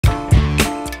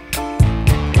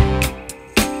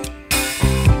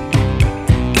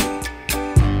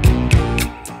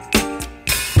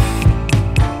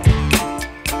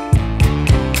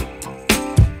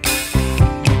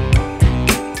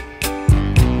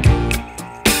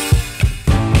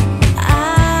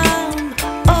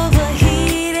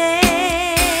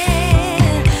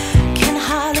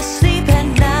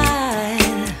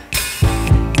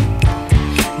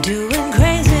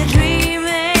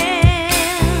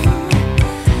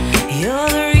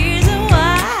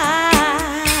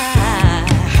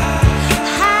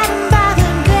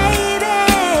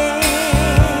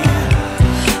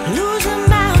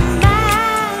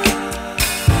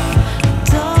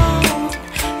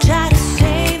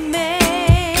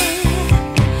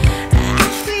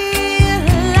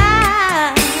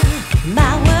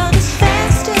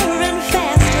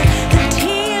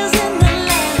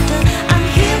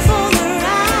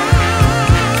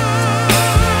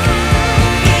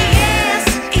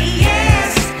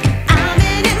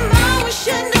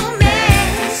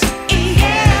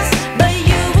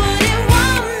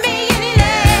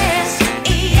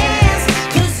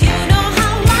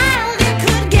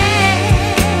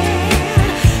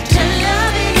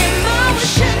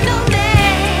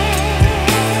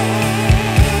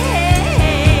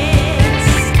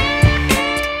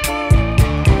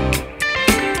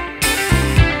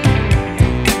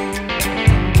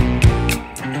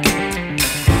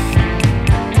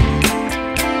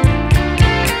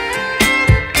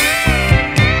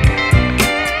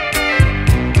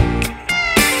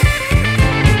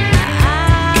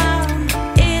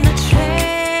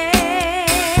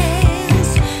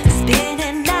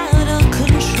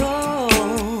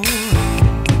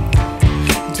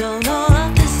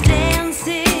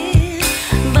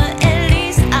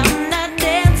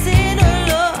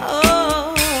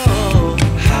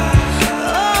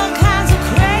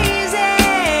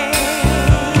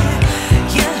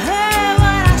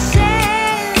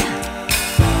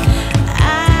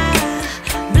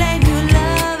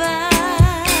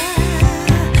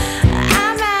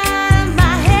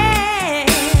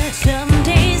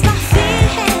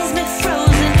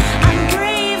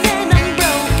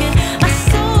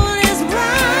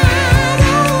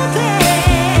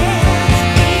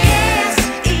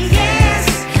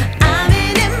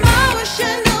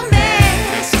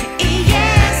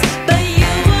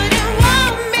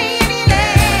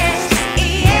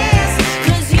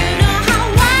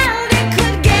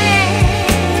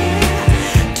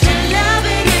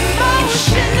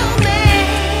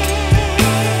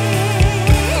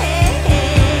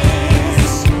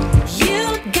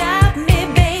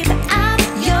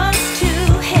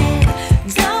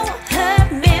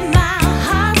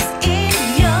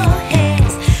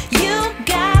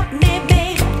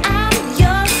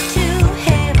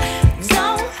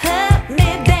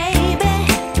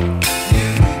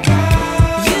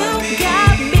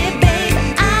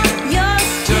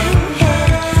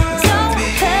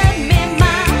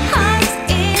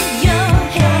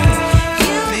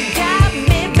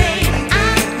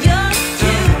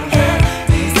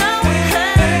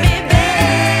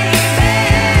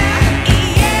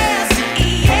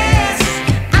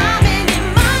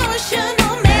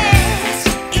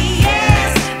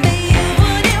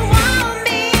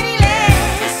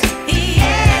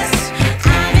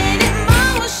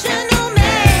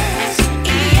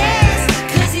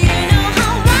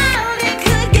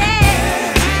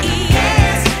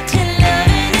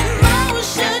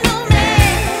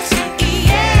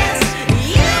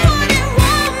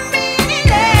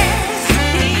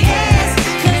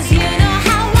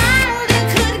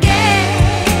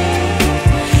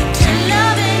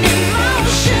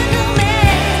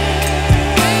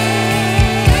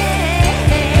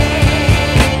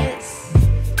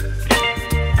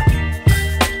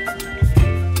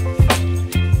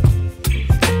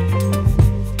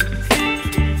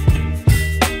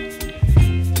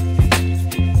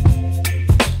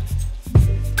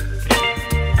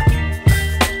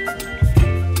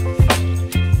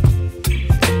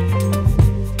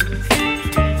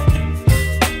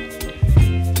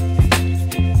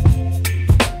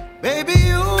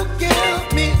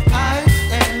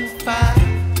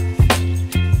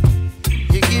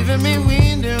giving me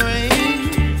wind and rain.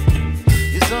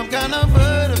 You're some kind of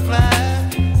butterfly.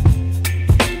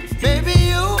 Baby,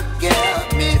 you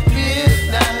give me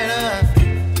midnight.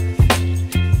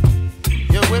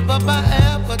 You whip up my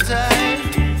appetite.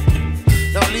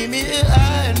 Don't leave me here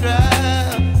high and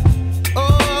dry.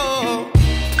 Oh,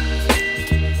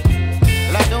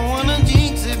 well, I don't wanna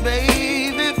jinx it,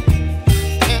 baby,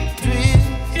 and twist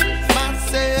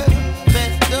myself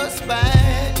at the spine.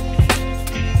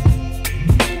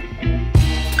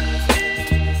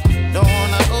 Don't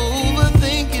wanna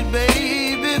overthink it,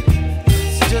 baby.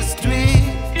 It's just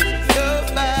twist your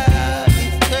body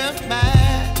and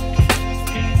mine.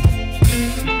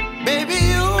 Baby,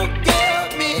 you give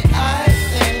me ice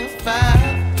and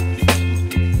fire.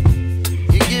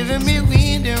 You're giving me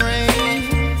wind and rain.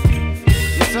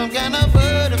 You're some kind of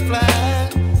butterfly.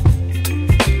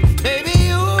 Baby,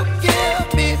 you give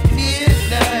me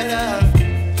midnight.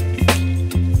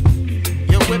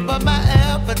 You whip up my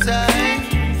appetite.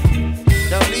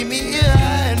 Don't leave me here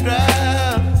high and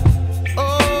dry.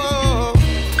 Oh,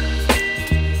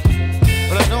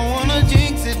 but I don't wanna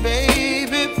jinx it,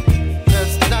 baby.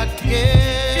 Let's not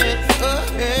get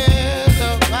ahead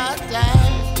of my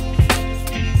time.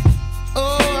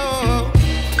 Oh,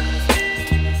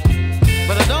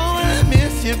 but I don't wanna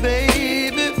miss you,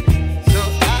 baby. So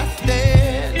I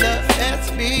stand up and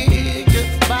speak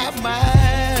just my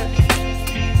mind.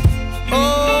 Oh.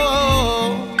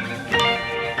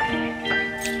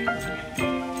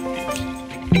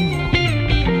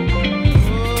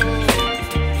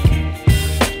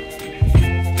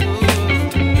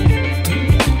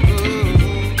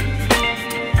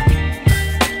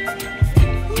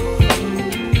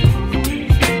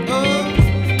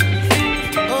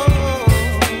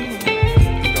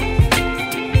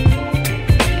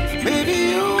 Baby,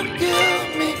 you give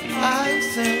me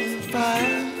ice and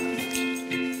fire.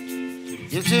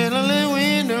 You're chilling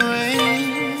wind and rain.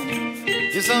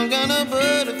 You're some kind of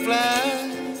butterfly.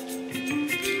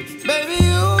 Baby,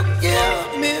 you give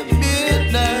me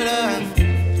midnight.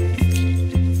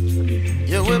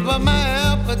 You whip up my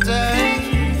appetite.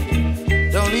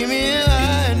 Don't leave me